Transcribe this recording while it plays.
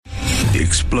The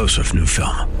explosive new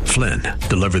film, Flynn,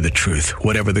 deliver the truth,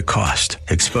 whatever the cost,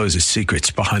 exposes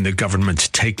secrets behind the government's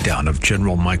takedown of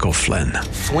General Michael Flynn.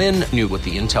 Flynn knew what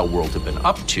the intel world had been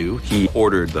up to. He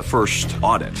ordered the first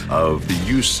audit of the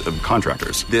use of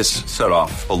contractors. This set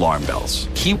off alarm bells.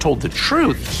 He told the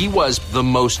truth. He was the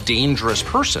most dangerous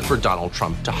person for Donald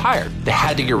Trump to hire. They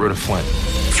had to get rid of Flynn.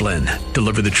 Flynn,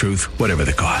 deliver the truth, whatever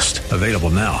the cost. Available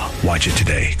now. Watch it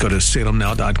today. Go to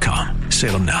salemnow.com.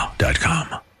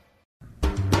 salemnow.com.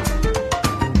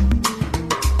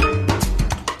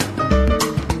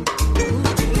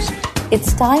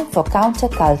 It's time for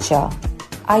Counterculture.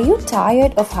 Are you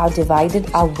tired of how divided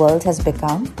our world has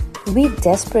become? We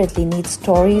desperately need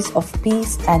stories of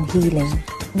peace and healing.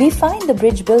 We find the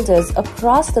bridge builders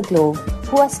across the globe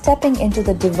who are stepping into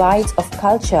the divides of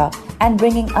culture and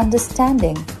bringing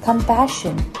understanding,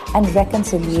 compassion, and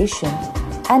reconciliation.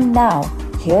 And now,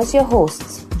 here's your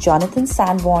hosts, Jonathan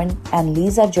Sanborn and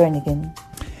Lisa Jernigan.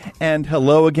 And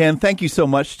hello again. Thank you so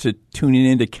much to tuning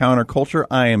in to Counterculture.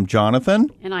 I am Jonathan.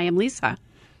 And I am Lisa.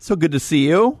 So good to see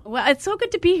you. Well, it's so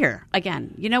good to be here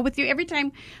again. You know, with you, every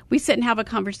time we sit and have a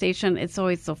conversation, it's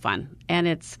always so fun. And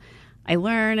I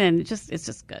learn, and it's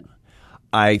just good.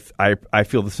 I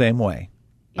feel the same way.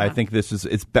 Yeah. I think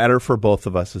it's better for both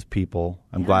of us as people.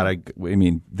 I'm glad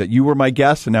that you were my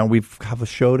guest, and now we have a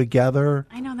show together.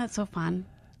 I know, that's so fun.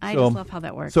 I just love how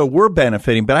that works. So we're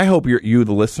benefiting, but I hope you,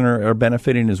 the listener, are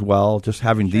benefiting as well, just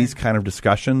having these kind of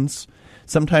discussions.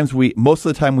 Sometimes most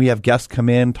of the time we have guests come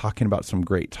in talking about some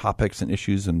great topics and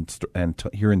issues and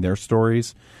hearing their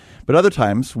stories. But other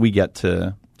times we get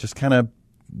to just kind of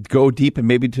go deep and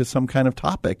maybe to some kind of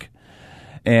topic.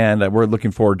 And we're looking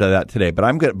forward to that today.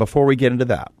 But before we get into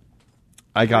that,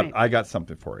 I got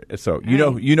something for you. So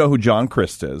you know who John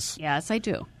Crist is. Yes, I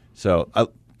do. So a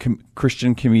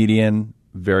Christian comedian,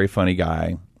 very funny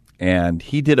guy, and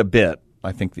he did a bit,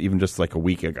 I think even just like a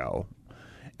week ago,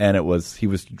 and he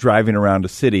was driving around a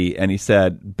city, and he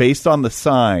said, based on the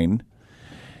sign,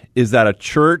 is that a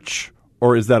church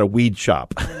or is that a weed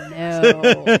shop?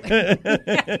 No.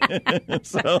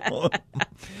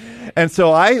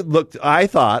 So I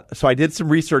did some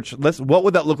research. What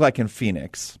would that look like in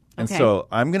Phoenix? And so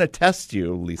I'm going to test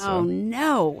you, Lisa. Oh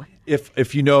no!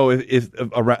 If you know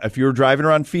if you're driving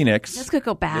around Phoenix, this could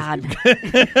go bad.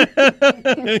 Okay.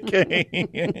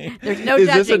 There's no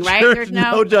judging, right? There's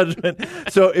no judgment.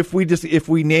 So if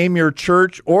we name your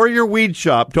church or your weed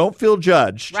shop, don't feel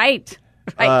judged. Right.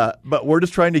 But we're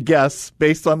just trying to guess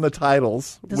based on the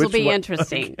titles. This will be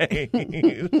interesting. Okay.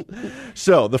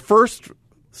 So the first,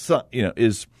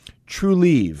 is True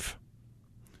Leave.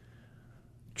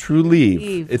 True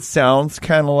Leave. It sounds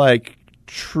kind of like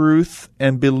truth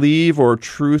and believe or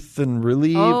truth and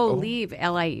relieve. Leave.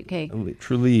 L-I-E-K.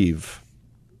 True Leave.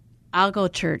 I'll go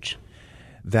church.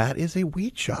 That is a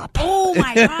weed shop. Oh,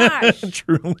 my gosh.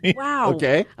 True Leave. Wow.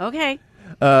 Okay. Okay.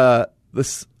 The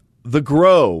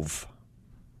Grove.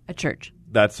 A church.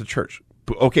 That's a church.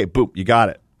 Okay, boom. You got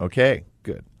it. Okay,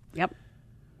 good. Yep.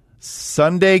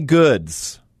 Sunday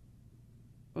Goods.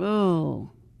 Ooh.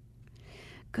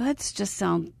 Goods just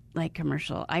sound like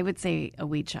commercial. I would say a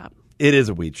weed shop. It is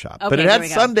a weed shop, okay, but it had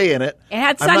Sunday in it. It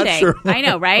had Sunday. I'm not sure I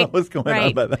know, right? What was going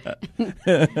on by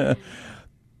that?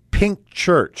 Pink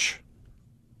Church.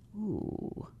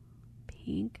 Ooh,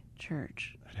 Pink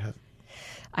Church.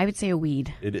 I would say a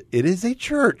weed. It is a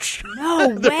church.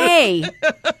 No way.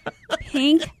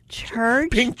 Pink Church?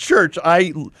 Pink Church.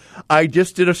 I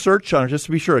just did a search on it just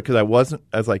to be sure because I was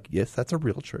like, yes, that's a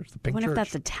real church. The Pink Church. I wonder if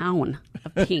that's a town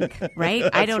of pink, right?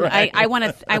 I don't. Right. I want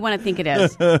to think it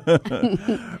is.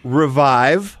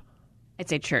 Revive.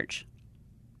 It's a church.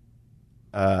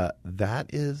 It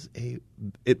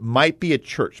might be a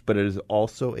church, but it is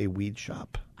also a weed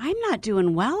shop. I'm not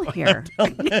doing well here. Wow.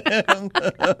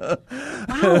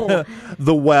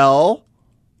 The Well.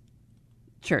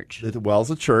 Church. The Well's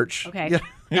a church. Okay.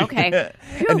 Yeah. Okay.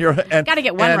 Got to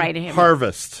get one right.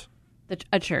 Harvest.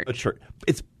 A church. A church.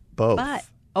 It's both.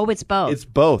 It's both. It's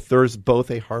both. There's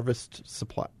both a harvest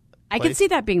supply. I could see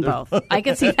that being both.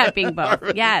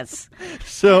 Yes.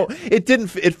 So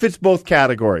it fits both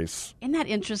categories. Isn't that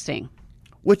interesting?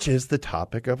 Which is the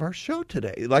topic of our show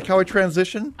today. Like how I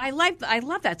transition? I love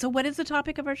that. So what is the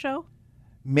topic of our show?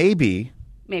 Maybe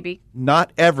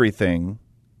not everything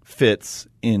fits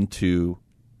into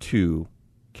two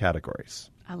categories.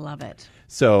 I love it.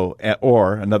 So,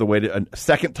 or another way a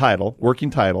second title, working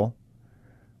title,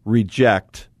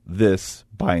 reject this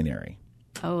binary.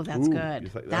 Oh, that's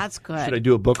good. That's good. Should I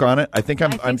do a book on it? I think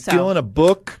I'm so. feeling a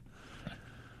book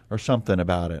or something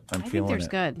about it. I think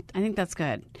good. I think that's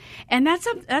good. And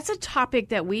that's a topic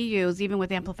that we use even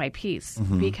with Amplified Peace,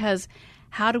 because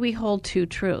how do we hold two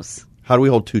truths? How do we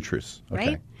hold two truths? Okay.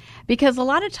 Right? Because a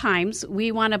lot of times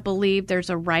we want to believe there's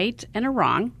a right and a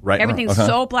wrong. Right and Everything's wrong.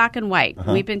 so black and white.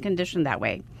 We've been conditioned that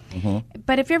way.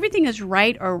 But if everything is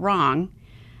right or wrong,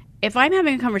 if I'm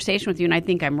having a conversation with you and I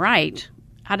think I'm right,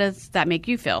 how does that make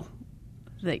you feel?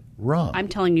 Like, Wrong. I'm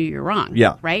telling you you're wrong.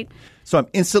 Yeah. Right? So I'm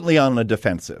instantly on the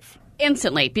defensive.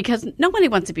 Instantly, because nobody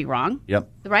wants to be wrong. Yep.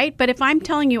 Right? But if I'm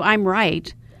telling you I'm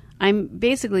right, I'm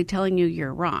basically telling you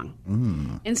you're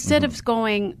wrong. Instead of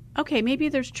going, okay, maybe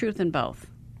there's truth in both.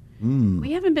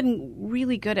 We haven't been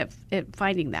really good at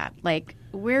finding that. Like,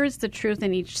 where is the truth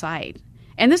in each side?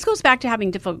 And this goes back to having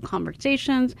difficult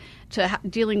conversations, to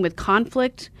dealing with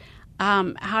conflict.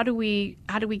 How do we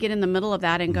get in the middle of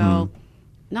that and go,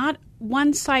 not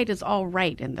one side is all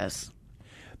right in this?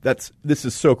 This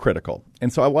is so critical.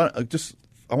 And so I want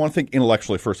to think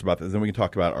intellectually first about this, then we can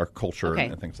talk about our culture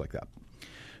and things like that.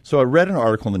 So I read an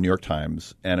article in the New York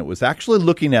Times, and it was actually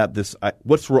looking at this,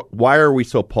 why are we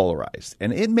so polarized?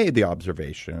 And it made the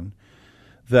observation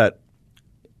that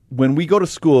when we go to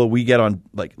school, we get on,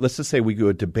 like, let's just say we do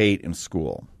a debate in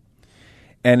school.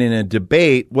 And in a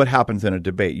debate, what happens in a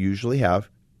debate? You usually have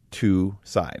two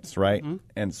sides, right?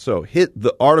 And so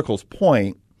the article's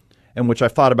point, and which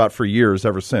I've thought about for years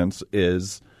ever since,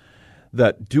 is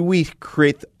that do we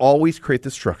always create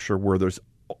the structure where there's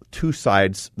two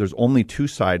sides, there's only two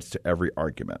sides to every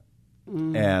argument.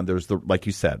 And there's like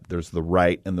you said, there's the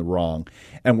right and the wrong.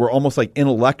 And we're almost like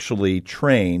intellectually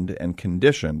trained and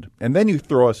conditioned. And then you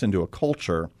throw us into a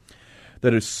culture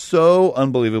that is so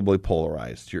unbelievably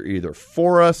polarized. You're either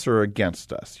for us or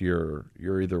against us. You're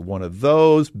either one of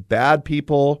those bad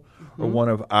people or one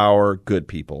of our good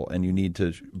people. And you need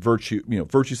to virtue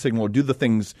signal or do the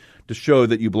things to show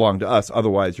that you belong to us.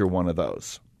 Otherwise, you're one of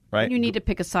those, right? You need to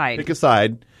pick a side. Pick a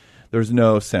side. There's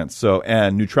no sense. So,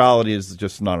 and neutrality is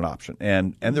just not an option.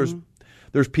 And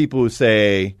there's people who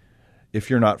say, if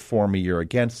you're not for me, you're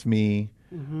against me.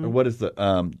 Or what is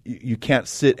you can't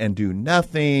sit and do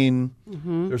nothing.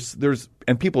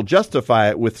 And people justify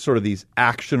it with sort of these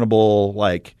actionable,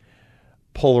 like,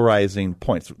 polarizing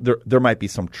points. There might be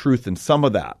some truth in some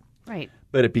of that. Right.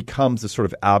 But it becomes a sort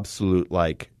of absolute,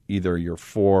 like, either you're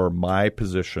for my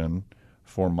position,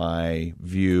 for my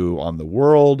view on the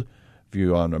world,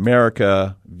 view on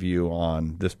America, view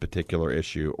on this particular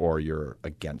issue, or you're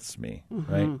against me,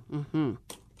 right?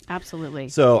 Absolutely.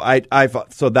 So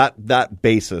that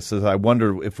basis is, I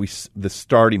wonder if the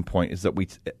starting point is that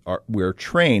we're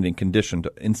trained and conditioned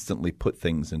to instantly put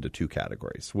things into two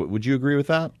categories. Would you agree with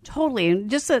that? Totally. And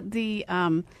just the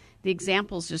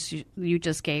examples you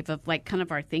just gave of, like, kind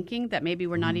of our thinking that maybe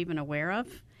we're not even aware of.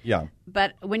 Yeah.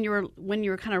 But when you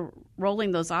were kind of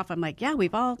rolling those off, I'm like, yeah,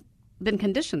 we've all been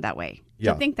conditioned that way,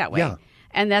 to think that way. Yeah.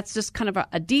 And that's just kind of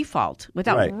a default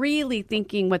without really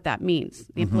thinking what that means,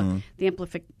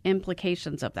 the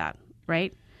implications of that,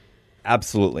 right?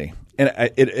 Absolutely. And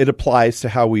it applies to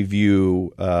how we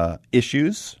view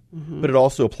issues, but it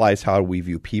also applies how we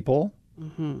view people.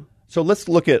 So let's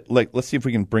look at, let's see if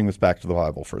we can bring this back to the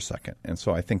Bible for a second. And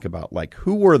so I think about, like,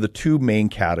 who were the two main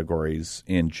categories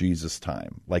in Jesus'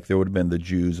 time? Like, there would have been the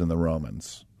Jews and the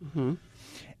Romans.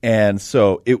 And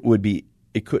so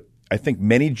I think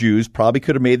many Jews probably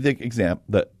could have made the example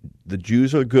that the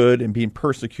Jews are good and being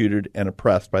persecuted and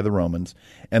oppressed by the Romans,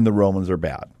 and the Romans are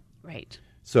bad. Right.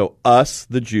 So us,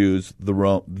 the Jews, the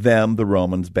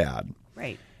Romans, bad.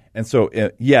 Right. And so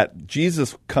yet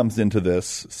Jesus comes into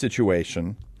this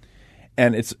situation,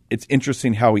 and it's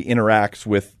interesting how he interacts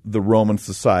with the Roman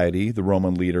society, the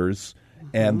Roman leaders,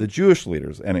 and the Jewish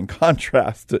leaders. And in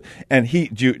contrast,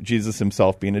 Jesus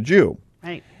himself being a Jew.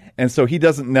 Right. And so he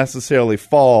doesn't necessarily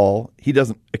he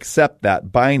doesn't accept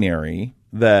that binary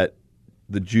that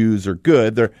the Jews are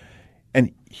good.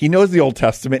 And he knows the Old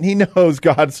Testament. He knows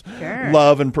God's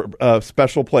love and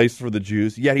special place for the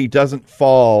Jews, yet he doesn't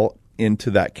fall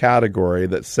into that category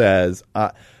that says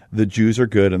the Jews are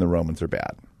good and the Romans are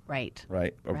bad. Right.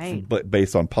 Right.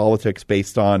 Based on politics,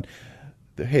 based on,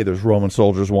 hey, there's Roman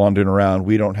soldiers wandering around.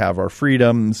 We don't have our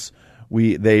freedoms.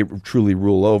 They truly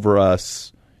rule over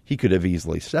us. He could have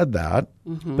easily said that,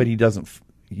 but he doesn't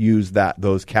use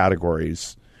those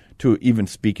categories to even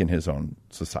speak in his own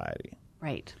society.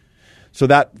 Right. So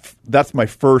that's my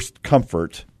first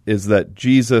comfort, is that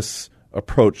Jesus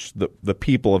approached the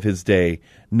people of his day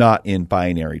not in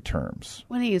binary terms.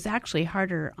 When he was actually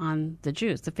harder on the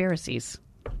Jews, the Pharisees.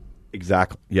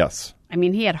 Exactly. Yes. I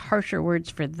mean, he had harsher words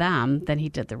for them than he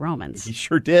did the Romans. He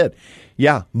sure did.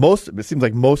 Yeah. It seems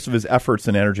like most of his efforts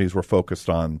and energies were focused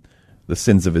on the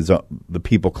sins of the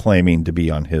people claiming to be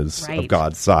on of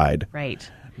God's side. Right.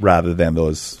 rather than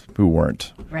those who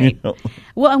weren't. Right.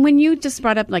 Well, and when you just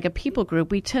brought up like a people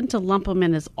group, we tend to lump them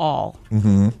in as all.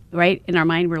 Right? In our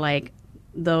mind, we're like,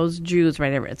 those Jews,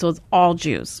 right? So it's all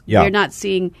Jews. Yeah. We're not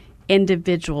seeing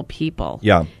individual people.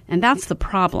 Yeah. And that's the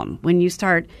problem. When you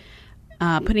start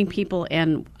putting people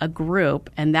in a group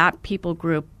and that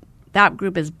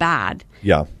group is bad,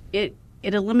 Yeah. it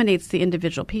eliminates the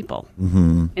individual people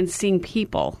and seeing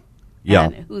people Yeah.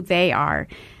 and who they are.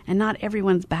 And not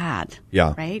everyone's bad.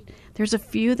 Yeah. Right? There's a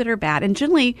few that are bad. And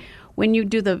generally, when you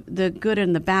do the good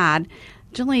and the bad,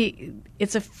 generally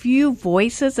it's a few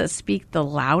voices that speak the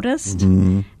loudest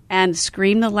and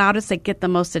scream the loudest that get the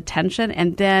most attention.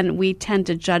 And then we tend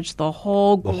to judge the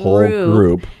whole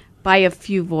group by a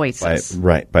few voices.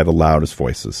 By the loudest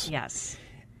voices. Yes.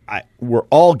 We're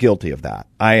all guilty of that.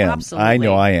 I am. Absolutely. I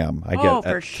know I am. I get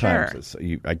for at sure. times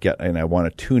and I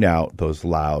want to tune out those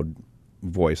loud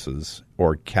voices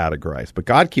or categorize. But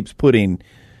God keeps putting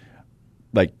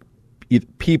like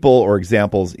people or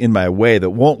examples in my way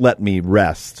that won't let me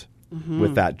rest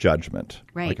with that judgment.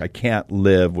 Right. Like I can't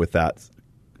live with that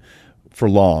for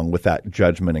long with that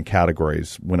judgment and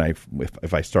categories when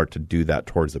if I start to do that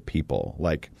towards the people.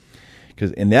 Like,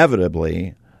 because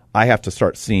inevitably I have to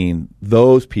start seeing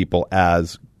those people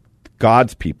as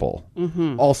God's people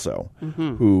also,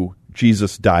 who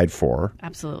Jesus died for,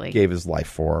 Absolutely. gave his life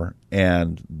for,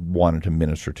 and wanted to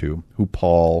minister to, who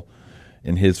Paul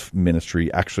in his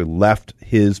ministry actually left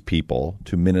his people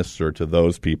to minister to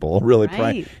those people, really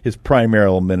Right. his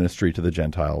primary ministry to the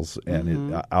Gentiles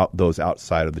and those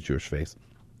outside of the Jewish faith.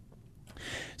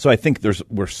 So I think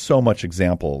we're so much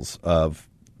examples of,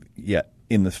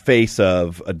 in the face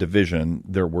of a division,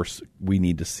 we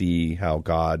need to see how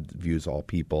God views all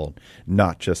people,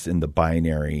 not just in the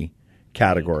binary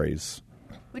categories.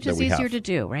 Which is easier to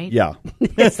do, right? Yeah.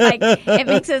 It's like it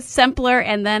makes it simpler,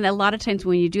 and then a lot of times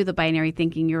when you do the binary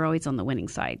thinking, you're always on the winning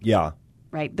side. Yeah.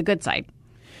 Right? The good side.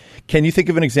 Can you think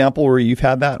of an example where you've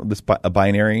had that, a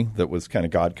binary that was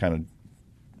God kind of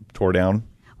tore down?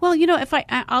 Well, if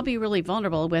I'll be really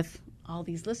vulnerable with all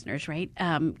these listeners, right?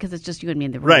 Because it's just you and me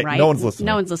in the room, right? No one's listening.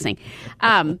 No one's listening.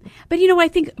 But I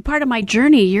think part of my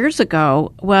journey years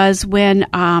ago was when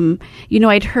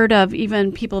I'd heard of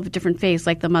even people of different faiths,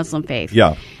 like the Muslim faith.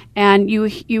 Yeah. And you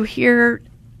hear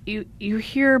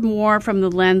more from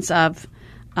the lens of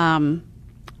a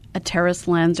terrorist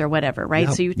lens or whatever, right?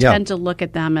 Yeah. So you tend to look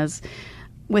at them as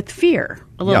with fear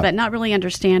a little bit, not really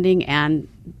understanding, and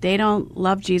they don't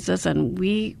love Jesus, and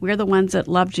we're the ones that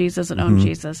love Jesus and own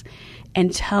Jesus.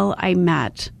 Until I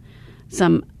met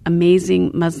some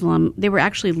amazing Muslim, they were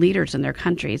actually leaders in their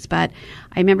countries, but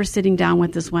I remember sitting down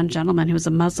with this one gentleman who was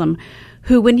a Muslim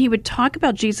who, when he would talk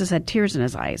about Jesus, had tears in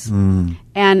his eyes.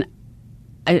 And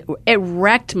it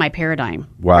wrecked my paradigm,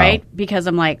 right? Because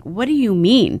I'm like, what do you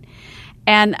mean?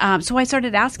 And so I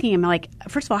started asking him, like,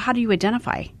 first of all, how do you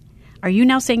identify? Are you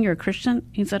now saying you're a Christian?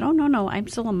 He said, oh, no, I'm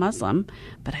still a Muslim,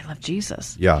 but I love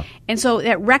Jesus. Yeah. And so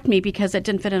that wrecked me because it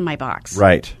didn't fit in my box.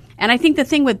 Right. And I think the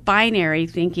thing with binary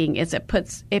thinking is it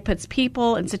puts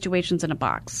people and situations in a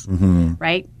box,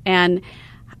 right? And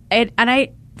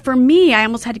for me, I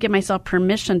almost had to give myself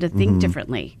permission to think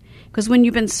differently. Because when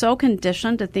you've been so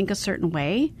conditioned to think a certain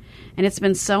way, and it's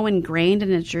been so ingrained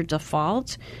and it's your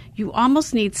default, you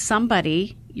almost need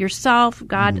somebody, yourself,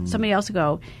 God, somebody else to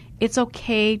go, it's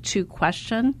okay to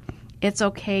question. It's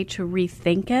okay to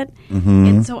rethink it.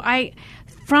 And so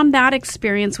from that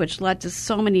experience, which led to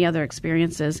so many other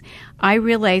experiences, I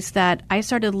realized that I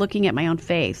started looking at my own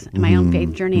faith and my own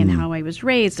faith journey and how I was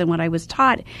raised and what I was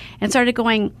taught, and started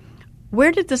going,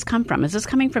 where did this come from? Is this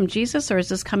coming from Jesus, or is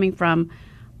this coming from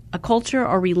a culture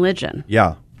or religion?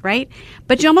 Yeah. Right?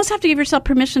 But you almost have to give yourself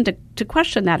permission to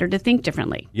question that or to think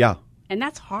differently. Yeah. And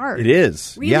that's hard. It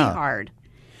is. Really yeah. hard.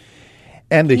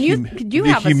 And the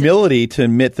the humility to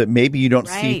admit that maybe you don't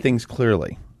see things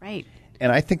clearly. Right. And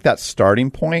I think that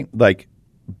starting point, like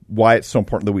why it's so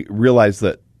important that we realize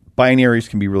that binaries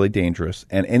can be really dangerous.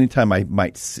 And anytime I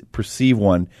might perceive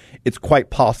one, it's quite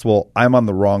possible I'm on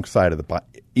the wrong side of the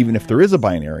even if there is a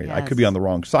binary, I could be on the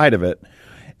wrong side of it,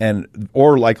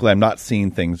 or likely I'm not seeing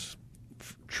things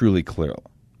truly clearly.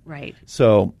 Right.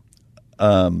 So,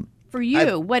 for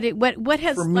you, what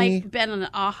has been an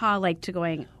aha to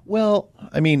going? Well,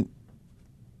 I mean,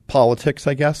 politics,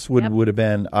 I guess, would have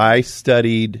been. I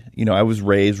studied. I was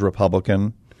raised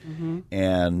Republican,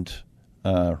 and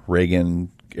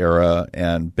Reagan era,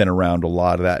 and been around a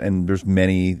lot of that. And there's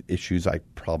many issues I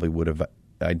probably would have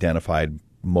identified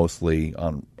mostly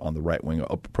on the right wing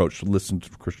approach. Listen to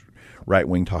right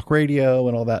wing talk radio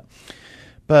and all that.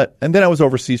 And then I was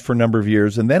overseas for a number of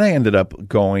years, and then I ended up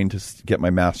going to get my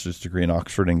master's degree in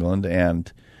Oxford, England,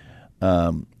 and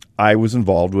I was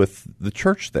involved with the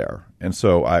church there. And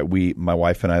so my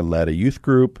wife and I led a youth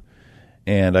group,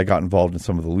 and I got involved in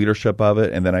some of the leadership of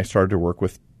it. And then I started to work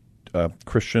with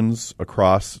Christians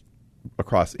across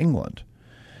England.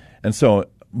 And so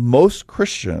most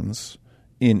Christians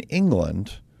in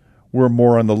England were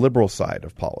more on the liberal side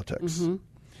of politics. Mm-hmm.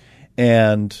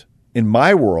 And in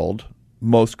my world,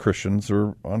 most Christians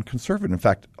are on conservative. In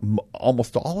fact,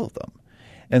 almost all of them.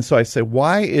 And so I say,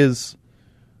 why is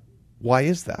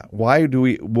that? Why do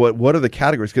we? What are the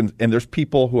categories? And there's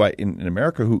people who in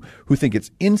America who think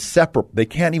it's inseparable. They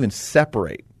can't even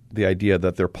separate the idea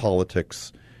that their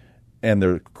politics and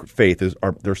their faith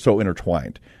they're so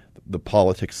intertwined. The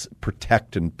politics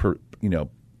protect and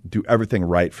do everything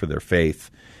right for their faith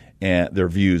and their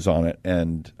views on it,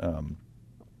 and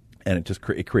it just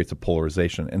it creates a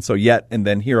polarization. And so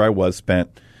then here I was,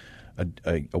 spent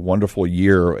a wonderful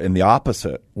year in the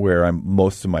opposite, where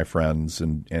most of my friends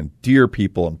and dear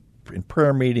people in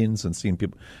prayer meetings and seeing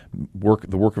people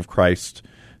the work of Christ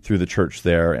through the church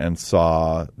there, and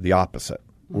saw the opposite,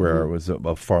 where it was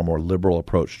a far more liberal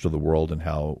approach to the world and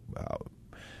how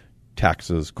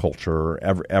taxes, culture,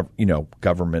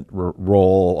 government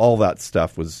role, all that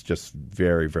stuff was just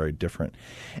very, very different.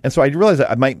 And so I realized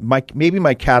that maybe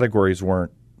my categories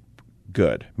weren't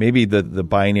good. Maybe the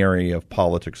binary of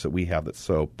politics that we have that's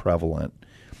so prevalent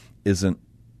isn't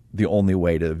the only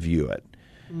way to view it.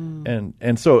 And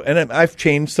I've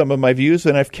changed some of my views,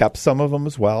 and I've kept some of them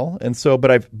as well. And so,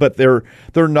 but they're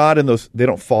not in those. They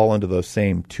don't fall into those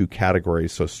same two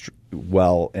categories so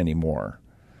well anymore.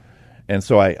 And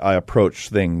so I approach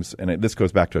things, and this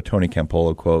goes back to a Tony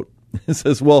Campolo quote. It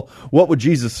says, "Well, what would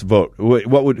Jesus vote?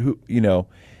 What would who?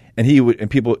 And he would, and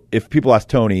if people ask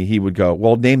Tony, he would go,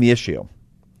 well, name the issue,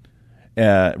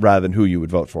 rather than who you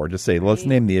would vote for. Just say, let's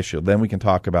name the issue. Then we can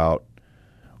talk about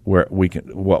what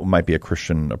might be a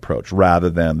Christian approach, rather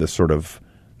than this sort of,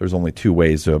 there's only two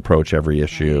ways to approach every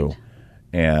issue, right,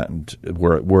 and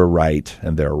we're right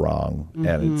and they're wrong,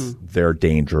 and they're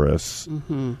dangerous,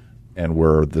 and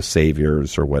we're the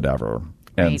saviors or whatever.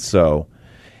 And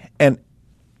right.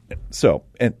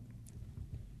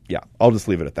 Yeah, I'll just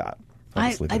leave it at that.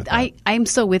 I'm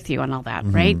so with you on all that,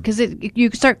 right? Because you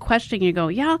start questioning, you go,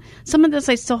 yeah, some of this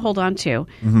I still hold on to.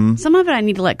 Some of it I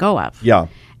need to let go of. Yeah.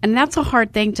 And that's a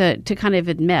hard thing to kind of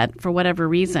admit for whatever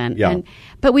reason. Yeah.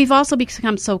 But we've also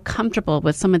become so comfortable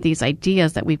with some of these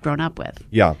ideas that we've grown up with.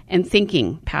 Yeah. And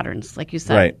thinking patterns, like you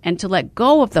said. Right. And to let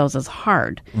go of those is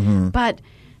hard. But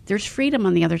there's freedom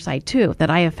on the other side, too, that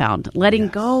I have found. Letting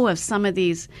go of some of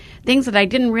these things that I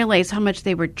didn't realize how much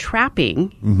they were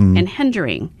trapping and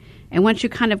hindering. And once you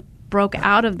kind of broke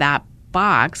out of that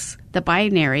box, the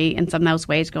binary, in some of those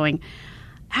ways, going,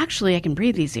 actually, I can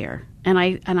breathe easier, and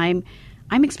I'm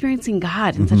experiencing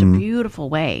God in such a beautiful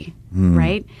way,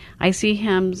 right? I see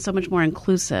Him so much more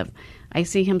inclusive. I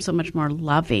see Him so much more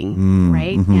loving,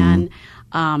 right? And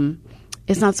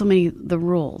it's not so many the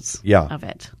rules of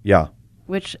it. Yeah.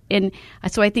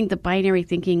 So I think the binary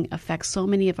thinking affects so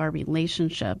many of our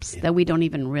relationships that we don't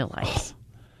even realize.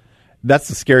 That's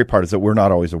the scary part, is that we're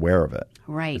not always aware of it.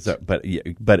 Right.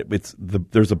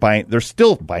 There's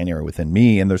still binary within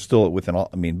me, and there's still within all.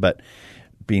 But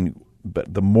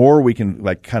the more we can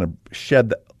kind of shed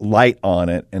the light on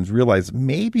it and realize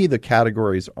maybe the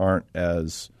categories aren't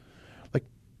as like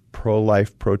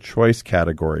pro-life, pro-choice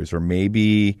categories, or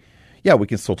maybe we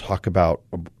can still talk about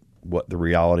what the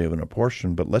reality of an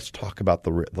abortion, but let's talk about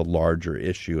the larger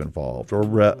issue involved,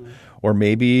 or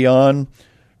maybe on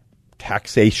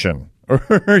taxation, or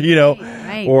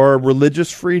right. or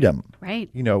religious freedom, right?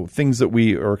 Things that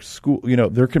we are school.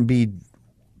 There can be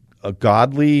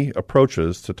godly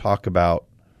approaches to talk about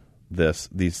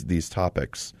these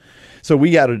topics. So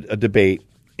we had a debate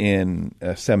in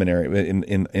a seminary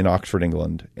in Oxford,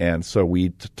 England, and so we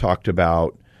talked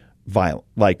about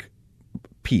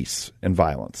peace and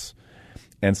violence.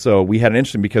 And so we had an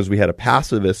interesting, because we had a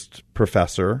pacifist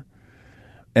professor,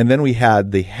 and then we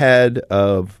had the head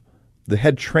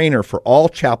trainer for all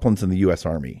chaplains in the U.S.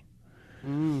 Army.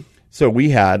 So we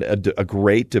had a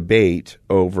great debate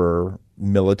over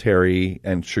military,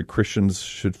 and Christians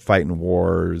should fight in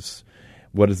wars.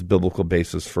 What is the biblical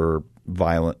basis for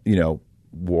violent,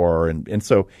 war? And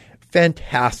so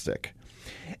fantastic.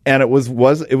 And it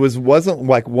wasn't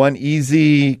like one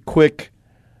easy, quick,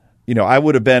 I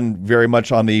would have been very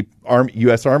much on the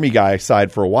U.S. Army guy side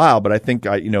for a while, but I think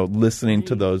listening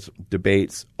to those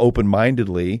debates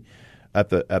open-mindedly at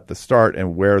the start,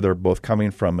 and where they're both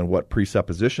coming from and what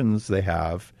presuppositions they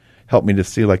have, helped me to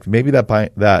see maybe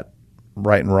that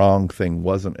right and wrong thing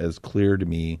wasn't as clear to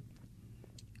me.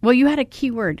 Well, you had a key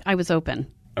word. I was open.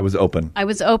 I was open. I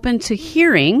was open to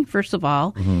hearing, first of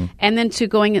all, and then to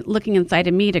looking inside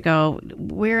of me to go,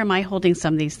 where am I holding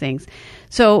some of these things?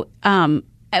 So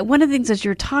one of the things as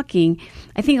you're talking,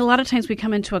 I think a lot of times we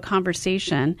come into a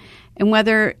conversation, and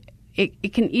whether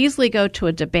it can easily go to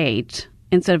a debate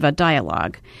instead of a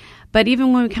dialogue. But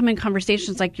even when we come in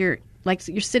conversations you're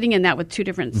sitting in that with two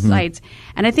different sides,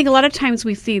 and I think a lot of times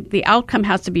we see the outcome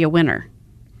has to be a winner.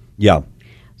 Yeah.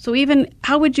 So even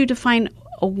how would you define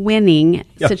a winning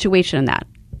situation in that?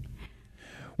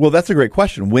 Well, that's a great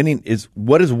question. What is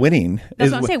winning?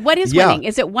 That's what I'm saying. What is winning?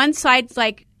 Is it one side's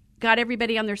got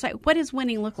everybody on their side? What does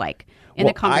winning look like in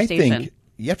a conversation? I think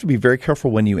you have to be very careful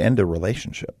when you end a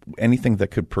relationship. Anything that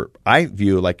could, I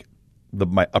view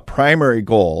a primary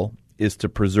goal is to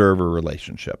preserve a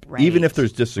relationship, even if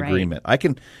there's disagreement.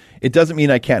 Right. It doesn't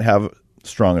mean I can't have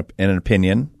an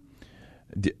opinion.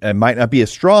 It might not be as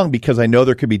strong because I know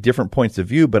there could be different points of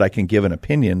view, but I can give an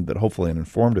opinion that hopefully an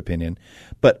informed opinion,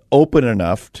 but open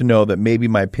enough to know that maybe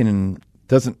my opinion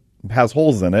has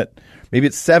holes in it. Maybe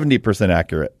it's 70%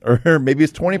 accurate, or maybe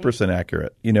it's 20%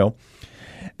 accurate,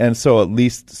 And so at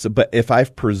least, but if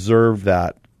I've preserved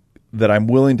that I'm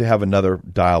willing to have another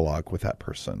dialogue with that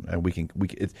person, and we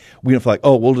don't feel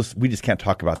like, we just can't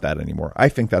talk about that anymore. I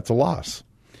think that's a loss.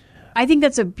 I think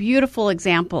that's a beautiful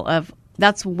example of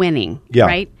that's winning,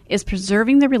 right? Is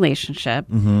preserving the relationship,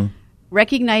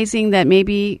 recognizing that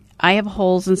maybe I have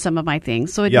holes in some of my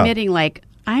things. So admitting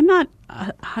I'm not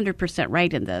 100%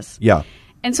 right in this. Yeah.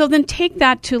 And so then take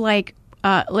that to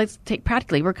let's take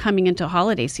practically, we're coming into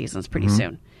holiday seasons pretty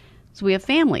soon. So we have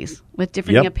families with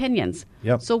different opinions.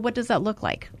 Yep. So what does that look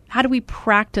like? How do we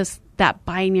practice that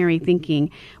binary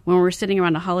thinking when we're sitting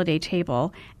around a holiday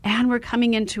table and we're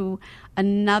coming into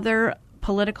another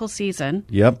political season?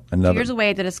 Yep. 2 years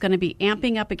away that it's going to be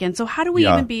amping up again. So how do we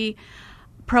even be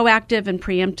proactive and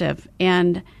preemptive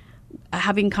and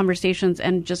having conversations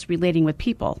and just relating with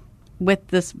people with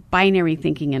this binary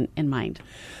thinking in mind?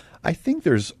 I think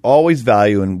there's always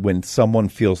value in when someone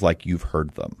feels like you've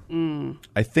heard them.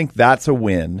 I think that's a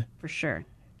win. For sure.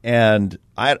 And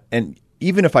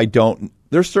even if I don't,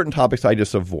 there's certain topics I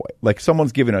just avoid. Like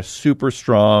someone's giving a super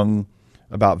strong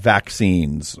about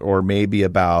vaccines or maybe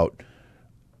about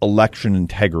election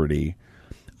integrity.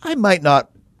 I might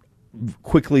not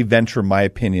quickly venture my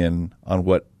opinion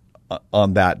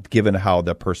on that, given how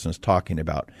the person is talking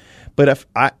about. But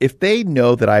if they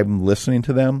know that I'm listening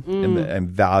to them and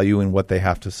valuing what they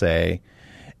have to say,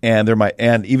 and there might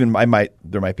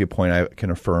be a point I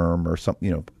can affirm or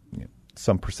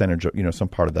some percentage of some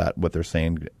part of that what they're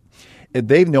saying. If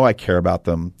they know I care about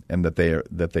them and that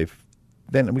they've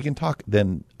then we can talk.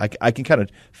 Then I can kind of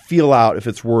feel out if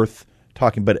it's worth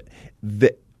talking. But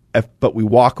we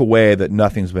walk away that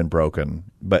nothing's been broken.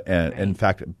 But in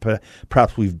fact,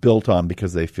 perhaps we've built on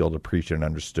because they feel appreciated and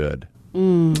understood.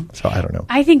 So I don't know.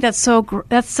 I think that's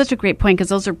such a great point because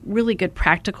those are really good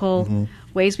practical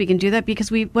ways we can do that because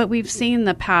what we've seen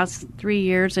the past 3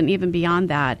 years and even beyond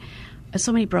that is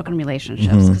so many broken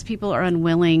relationships because people are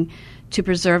unwilling to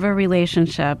preserve a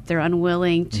relationship. They're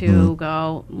unwilling to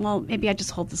go, well, maybe I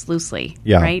just hold this loosely,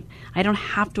 right? I don't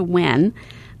have to win.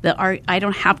 I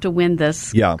don't have to win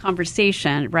this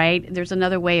conversation, right? There's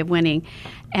another way of winning.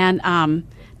 And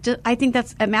I think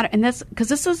that's a matter, and that's because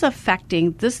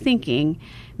this thinking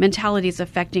mentality is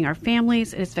affecting our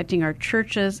families, it's affecting our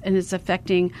churches, and it's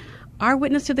affecting our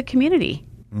witness to the community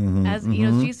as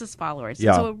Jesus followers.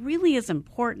 Yeah. So it really is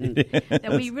important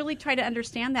that we really try to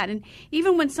understand that. And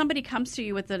even when somebody comes to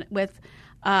you with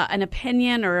an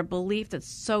opinion or a belief that's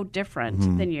so different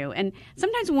than you, and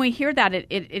sometimes when we hear that,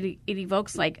 it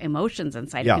evokes emotions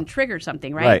inside. It can trigger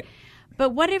something, right?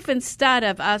 But what if instead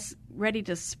of us ready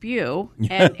to spew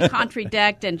and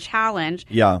contradict and challenge,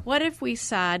 what if we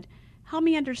said, help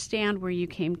me understand where you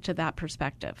came to that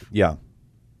perspective? Yeah.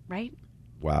 Right?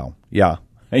 Wow. Yeah,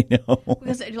 I know.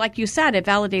 Because like you said, it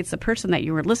validates the person that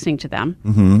you were listening to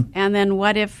them. And then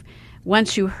what if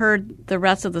once you heard the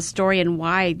rest of the story and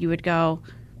why, you would go,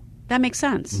 that makes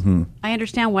sense. I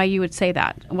understand why you would say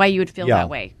that, why you would feel that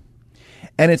way.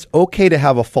 And it's okay to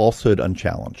have a falsehood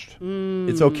unchallenged.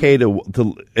 It's okay to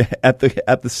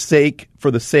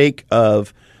for the sake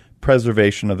of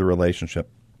preservation of the relationship.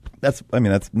 That's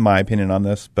my opinion on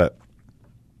this, but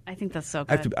I think that's so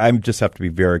good. I just have to be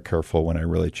very careful when I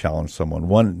really challenge someone.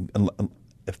 One,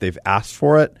 if they've asked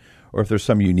for it, or if there's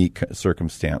some unique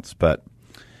circumstance. But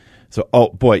so, oh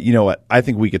boy, you know what? I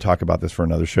think we could talk about this for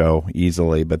another show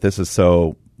easily. But this is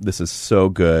so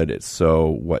good. It's so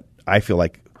what I feel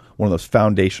like. One of those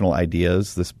foundational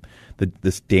ideas, this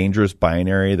dangerous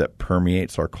binary that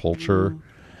permeates our culture.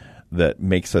 that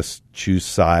makes us choose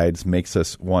sides, makes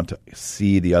us want to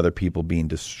see the other people being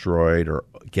destroyed or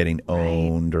getting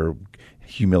owned or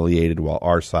humiliated while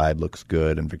our side looks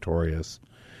good and victorious.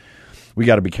 We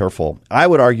got to be careful. I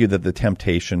would argue that the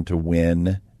temptation to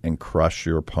win and crush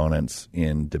your opponents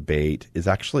in debate is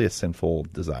actually a sinful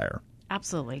desire.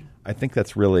 Absolutely. I think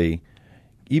that's really,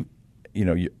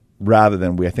 rather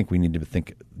than I think we need to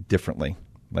think differently.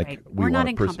 Like we're not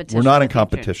in competition. We're not in with each other,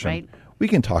 competition. right? We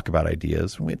can talk about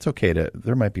ideas. It's okay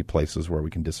there might be places where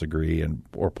we can disagree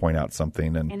or point out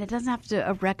something. And it doesn't have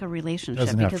to wreck a relationship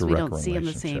doesn't have because to we wreck don't a see in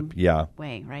the relationship. same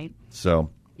way, right? So,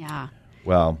 yeah.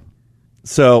 Well,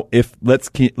 so let's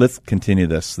continue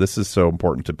this. This is so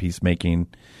important to peacemaking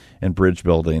and bridge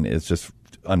building, is just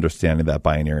understanding that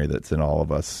binary that's in all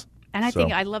of us. And I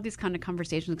think I love these kind of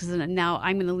conversations because now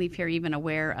I'm going to leave here even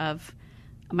aware of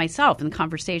myself in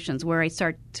conversations where I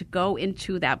start to go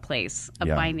into that place of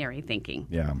binary thinking.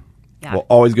 Yeah. Well,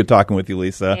 always good talking with you,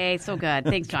 Lisa. Hey, so good.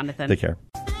 Thanks, Jonathan. Take care.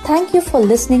 Thank you for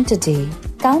listening today.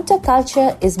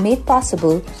 Counterculture is made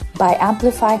possible by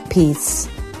Amplify Peace,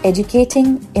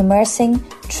 educating, immersing,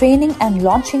 training, and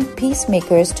launching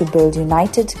peacemakers to build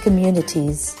united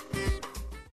communities.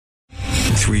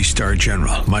 3-star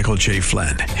General Michael J.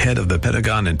 Flynn, head of the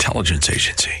Pentagon Intelligence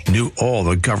Agency, knew all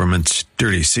the government's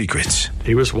dirty secrets.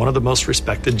 He was one of the most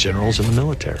respected generals in the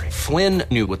military. Flynn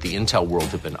knew what the intel world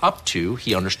had been up to.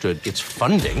 He understood its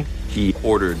funding. He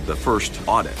ordered the first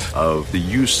audit of the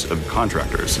use of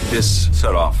contractors. This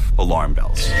set off alarm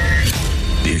bells.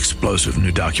 The explosive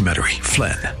new documentary,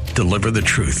 Flynn, Deliver the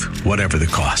Truth, Whatever the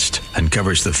Cost,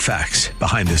 uncovers the facts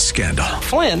behind this scandal.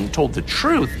 Flynn told the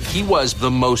truth. He was the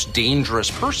most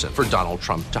dangerous person for Donald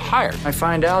Trump to hire. I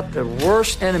find out the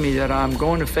worst enemy that I'm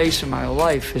going to face in my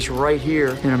life is right here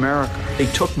in America. They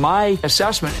took my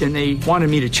assessment and they wanted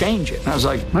me to change it. And I was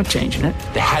like, I'm not changing it.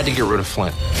 They had to get rid of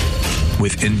Flynn.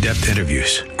 With in-depth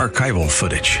interviews, archival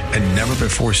footage, and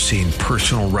never-before-seen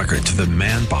personal records of the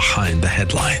man behind the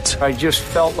headlines. I just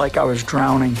felt like I was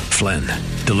drowning. Flynn,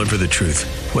 Deliver the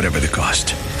Truth, Whatever the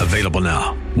Cost. Available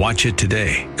now. Watch it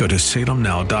today. Go to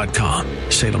salemnow.com.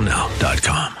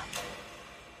 salemnow.com.